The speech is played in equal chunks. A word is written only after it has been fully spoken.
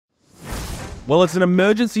Well, it's an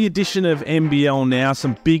emergency edition of NBL now.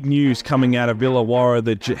 Some big news coming out of Illawarra.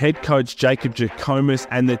 The head coach, Jacob Jackomas,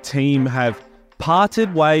 and the team have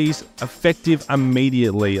parted ways effective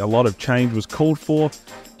immediately. A lot of change was called for.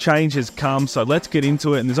 Change has come, so let's get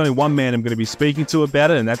into it. And there's only one man I'm going to be speaking to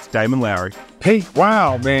about it, and that's Damon Lowry. Hey,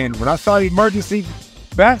 wow, man. When I saw the emergency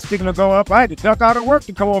bat sticking to go up, I had to duck out of work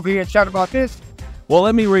to come over here and chat about this. Well,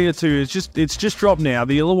 let me read it to you. It's just dropped now.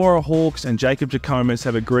 The Illawarra Hawks and Jacob Jackomas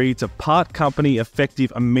have agreed to part company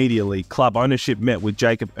effective immediately. Club ownership met with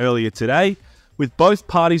Jacob earlier today, with both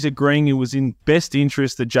parties agreeing it was in best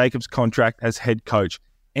interest that Jacob's contract as head coach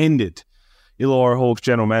ended. Illawarra Hawks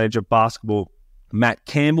general manager basketball Matt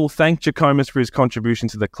Campbell thanked Jackomas for his contribution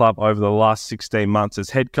to the club over the last 16 months as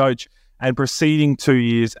head coach and preceding 2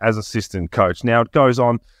 years as assistant coach. Now, it goes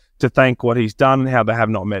on to thank what he's done and how they have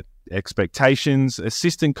not met expectations.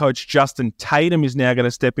 Assistant coach Justin Tatum is now going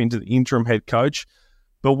to step into the interim head coach.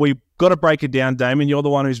 But we've got to break it down, Damon. You're the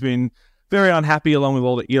one who's been very unhappy, along with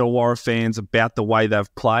all the Illawarra fans, about the way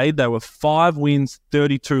they've played. They were 5 wins,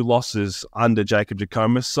 32 losses under Jacob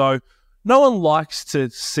Jackomas. So no one likes to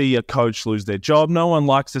see a coach lose their job. No one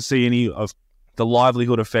likes to see any of the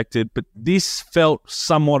livelihood affected. But this felt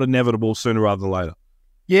somewhat inevitable sooner rather than later.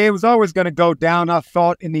 Yeah, it was always going to go down, I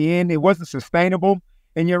thought. In the end, it wasn't sustainable.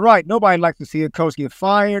 And you're right, nobody likes to see a coach get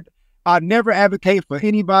fired. I never advocate for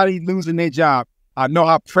anybody losing their job. I know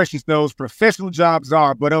how precious those professional jobs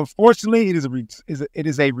are, but unfortunately, it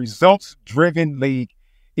is a results-driven league.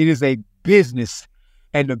 It is a business,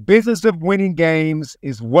 and the business of winning games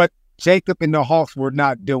is what Jacob and the Hawks were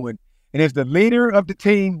not doing. And as the leader of the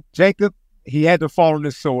team, Jacob, he had to fall on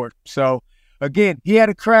his sword. So, again, he had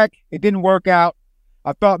a crack. It didn't work out.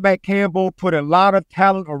 I thought Matt Campbell put a lot of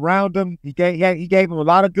talent around him. He gave him a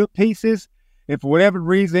lot of good pieces, and for whatever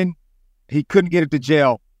reason, he couldn't get it to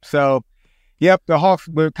gel. So, yep, the Hawks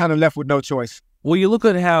were kind of left with no choice. Well, you look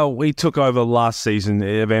at how he took over last season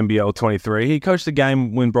of NBL 23. He coached the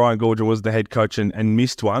game when Brian Goorjian was the head coach and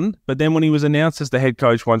missed one. But then when he was announced as the head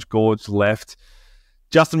coach once Gorge left,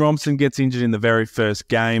 Justin Robinson gets injured in the very first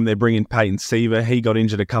game. They bring in Peyton Seaver. He got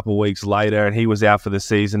injured a couple of weeks later, and he was out for the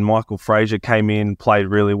season. Michael Frazier came in, played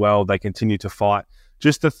really well. They continued to fight.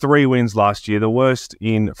 Just the 3 wins last year, the worst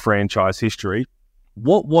in franchise history.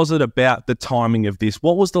 What was it about the timing of this?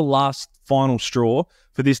 What was the last final straw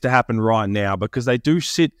for this to happen right now? Because they do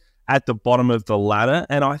sit at the bottom of the ladder,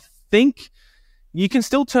 and I think you can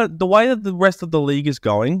still turn the way that the rest of the league is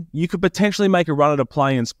going. You could potentially make a run at a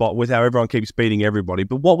play-in spot with how everyone keeps beating everybody.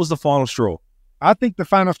 But what was the final straw? I think the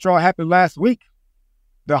final straw happened last week,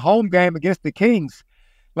 the home game against the Kings.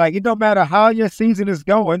 Like, it don't matter how your season is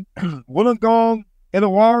going, Wollongong,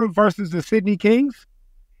 Illawarra versus the Sydney Kings,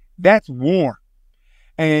 that's war.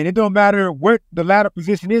 And it don't matter what the ladder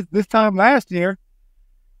position is. This time last year,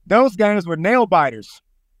 those games were nail biters.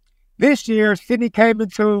 This year, Sydney came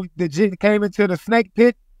into the snake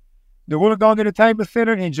pit, the Wollongong Entertainment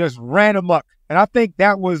Center, and just ran amok. And I think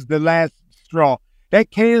that was the last straw. That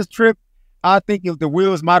Cairns trip, I think the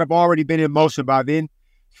wheels might have already been in motion by then.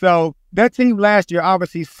 So that team last year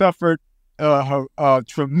obviously suffered a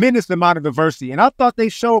tremendous amount of adversity. And I thought they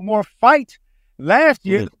showed more fight last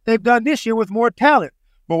year than they've done this year with more talent.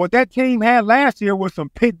 But what that team had last year was some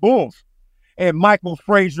pit bulls. And Michael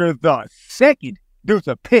Frazier the second, there's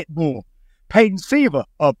a pit bull. Peyton Seaver,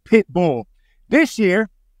 a pit bull. This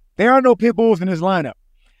year, there are no pit bulls in his lineup.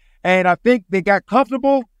 And I think they got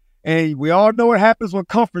comfortable, and we all know what happens when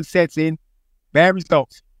comfort sets in. Bad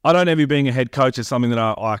results. I don't ever being a head coach is something that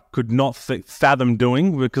I could not fathom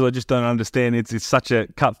doing, because I just don't understand. It's such a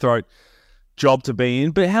cutthroat job to be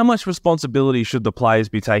in. But how much responsibility should the players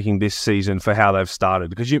be taking this season for how they've started?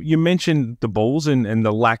 Because you mentioned the Bulls and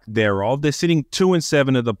the lack thereof. They're sitting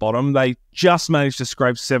 2-7 at the bottom. They just managed to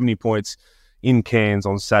scrape 70 points in Cairns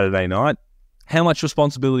on Saturday night. How much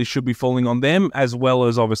responsibility should be falling on them, as well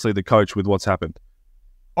as obviously the coach with what's happened?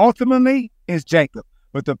 Ultimately, it's Jacob.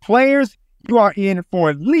 But the players, you are in for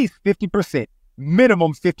at least 50%,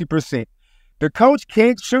 minimum 50%. The coach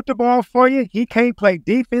can't shoot the ball for you. He can't play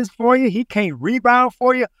defense for you. He can't rebound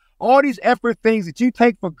for you. All these effort things that you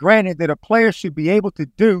take for granted that a player should be able to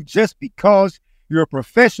do just because you're a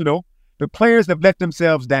professional, the players have let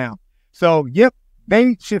themselves down. So, yep,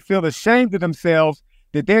 they should feel ashamed of themselves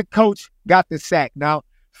that their coach got the sack. Now,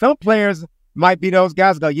 some players might be those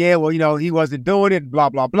guys go, yeah, well, he wasn't doing it,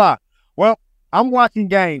 blah, blah, blah. Well, I'm watching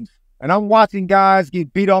games, and I'm watching guys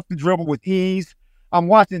get beat off the dribble with ease. I'm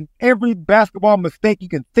watching every basketball mistake you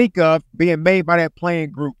can think of being made by that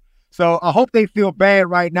playing group. So I hope they feel bad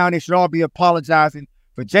right now. They should all be apologizing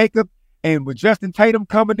for Jacob. And with Justin Tatum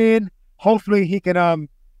coming in, hopefully he can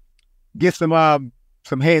get some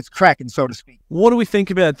some heads cracking, so to speak. What do we think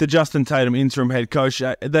about the Justin Tatum interim head coach?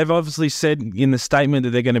 They've obviously said in the statement that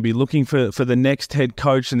they're going to be looking for the next head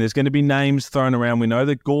coach, and there's going to be names thrown around. We know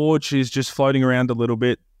that Gorge is just floating around a little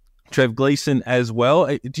bit. Trev Gleeson as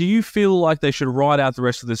well. Do you feel like they should ride out the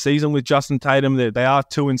rest of the season with Justin Tatum? They are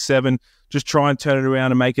 2-7. Just try and turn it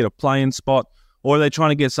around and make it a play-in spot, or are they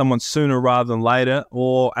trying to get someone sooner rather than later?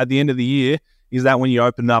 Or at the end of the year, is that when you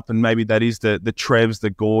open up and maybe that is the Trevs, the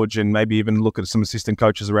Gorge, and maybe even look at some assistant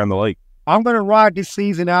coaches around the league? I'm going to ride this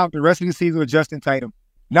season out, the rest of the season, with Justin Tatum.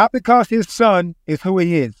 Not because his son is who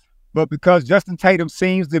he is, but because Justin Tatum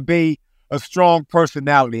seems to be a strong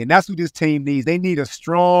personality. And that's what this team needs. They need a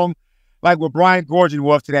strong, like what Brian Goorjian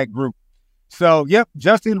was to that group. So, yep,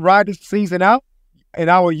 Justin, ride this season out, and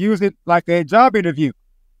I will use it like a job interview.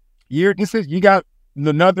 You got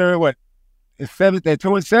another, they're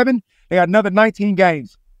 2-7. They got another 19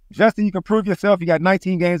 games. Justin, you can prove yourself. You got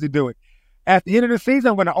 19 games to do it. At the end of the season,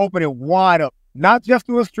 I'm going to open it wide up, not just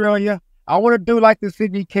to Australia. I want to do like the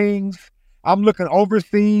Sydney Kings. I'm looking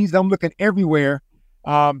overseas. I'm looking everywhere.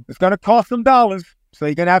 It's going to cost some dollars, so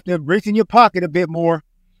you're going to have to reach in your pocket a bit more.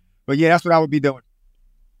 But, yeah, that's what I would be doing.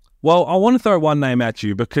 Well, I want to throw one name at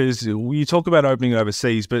you because you talk about opening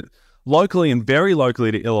overseas, but locally and very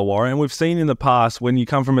locally to Illawarra, and we've seen in the past when you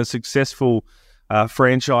come from a successful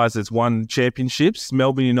franchise that's won championships.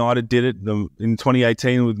 Melbourne United did it in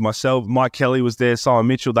 2018 with myself. Mike Kelly was there, Simon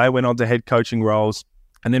Mitchell. They went on to head coaching roles.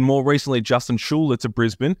 And then more recently, Justin Schuller to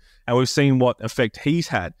Brisbane, and we've seen what effect he's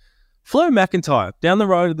had. Fleur McIntyre, down the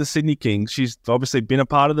road of the Sydney Kings. She's obviously been a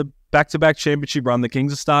part of the back-to-back championship run. The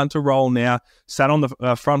Kings are starting to roll now, sat on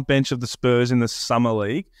the front bench of the Spurs in the Summer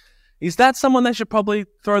League. Is that someone they should probably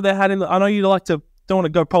throw their hat in? I know you don't want to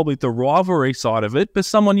go probably the rivalry side of it, but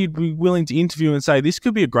someone you'd be willing to interview and say, this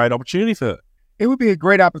could be a great opportunity for her. It would be a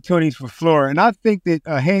great opportunity for Fleur, and I think that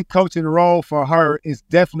a head coaching role for her is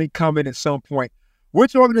definitely coming at some point.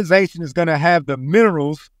 Which organization is going to have the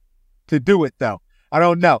minerals to do it, though? I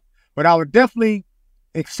don't know. But I would definitely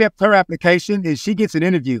accept her application if she gets an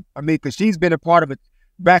interview. I mean, because she's been a part of it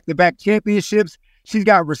back-to-back championships. She's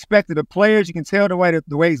got respect to the players. You can tell the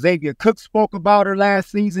way Xavier Cook spoke about her last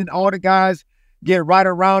season. All the guys get right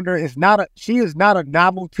around her. She is not a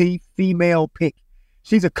novelty female pick.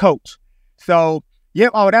 She's a coach. So, yeah,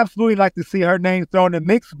 I would absolutely like to see her name thrown in the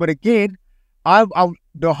mix. But again,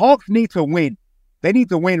 the Hawks need to win. They need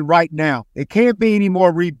to win right now. It can't be any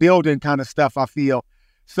more rebuilding kind of stuff, I feel.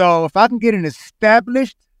 So if I can get an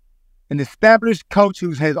established coach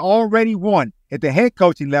who has already won at the head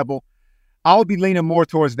coaching level, I'll be leaning more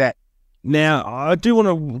towards that. Now, I do want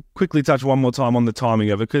to quickly touch one more time on the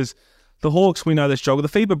timing of it, because the Hawks, we know they struggle. The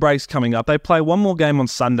FIBA break's coming up. They play one more game on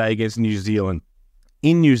Sunday against New Zealand,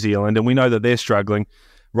 in New Zealand, and we know that they're struggling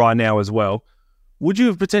right now as well. Would you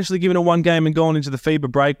have potentially given it one game and gone into the FIBA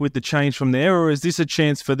break with the change from there, or is this a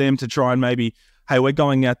chance for them to try and maybe, hey, we're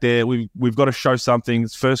going out there, we've got to show something.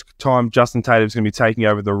 It's the first time Justin Tatum's going to be taking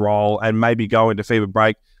over the role, and maybe go into FIBA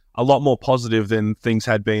break a lot more positive than things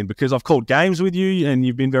had been? Because I've called games with you and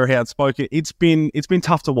you've been very outspoken. It's been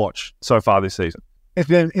tough to watch so far this season.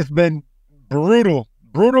 It's been brutal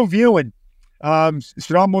viewing.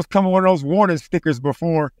 Should almost come with one of those warning stickers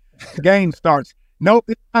before the game starts. Nope,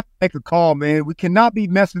 it's time to make a call, man. We cannot be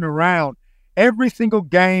messing around. Every single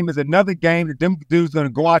game is another game that them dudes going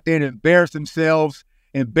to go out there and embarrass themselves,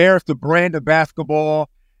 embarrass the brand of basketball.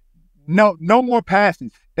 No more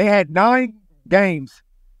passes. They had 9 games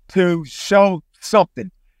to show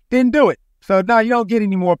something. Didn't do it. So now you don't get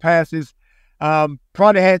any more passes.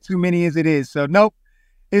 Probably had too many as it is. So nope,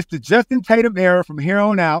 it's the Justin Tatum era from here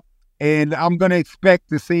on out. And I'm going to expect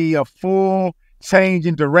to see a full change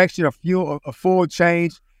in direction, a full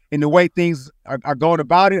change in the way things are going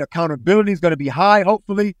about it. Accountability is going to be high,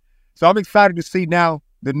 hopefully. So I'm excited to see now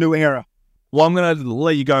the new era. Well, I'm going to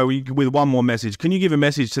let you go with one more message. Can you give a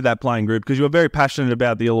message to that playing group? Because you're very passionate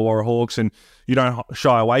about the Illawarra Hawks and you don't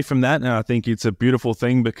shy away from that. And I think it's a beautiful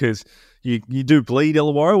thing because you do bleed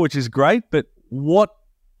Illawarra, which is great. But what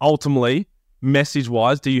ultimately,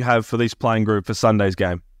 message-wise, do you have for this playing group for Sunday's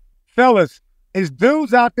game? Fellas, it's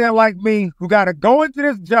dudes out there like me who got to go into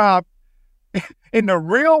this job in the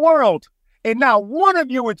real world. And not one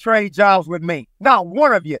of you would trade jobs with me. Not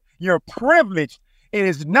one of you. You're privileged. It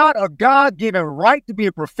is not a God-given right to be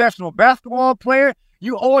a professional basketball player.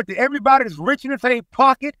 You owe it to everybody that's rich in their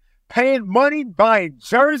pocket, paying money, buying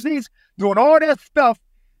jerseys, doing all that stuff.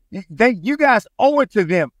 You guys owe it to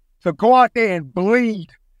them to go out there and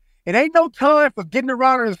bleed. It ain't no time for getting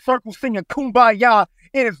around in a circle singing Kumbaya.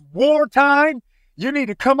 It is wartime. You need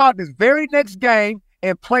to come out this very next game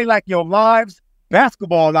and play like your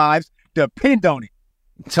basketball lives, depend on it.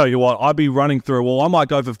 Tell you what, I'd be running through a wall. I might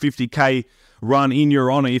go for 50K run in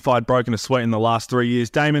your honour if I'd broken a sweat in the last 3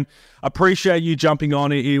 years. Damon, appreciate you jumping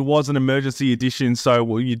on. It was an emergency edition,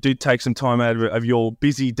 so you did take some time out of your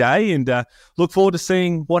busy day, and look forward to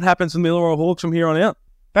seeing what happens from the Illawarra Hawks from here on out.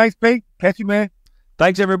 Thanks, Pete. Catch you, man.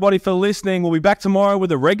 Thanks, everybody, for listening. We'll be back tomorrow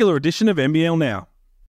with a regular edition of NBL Now.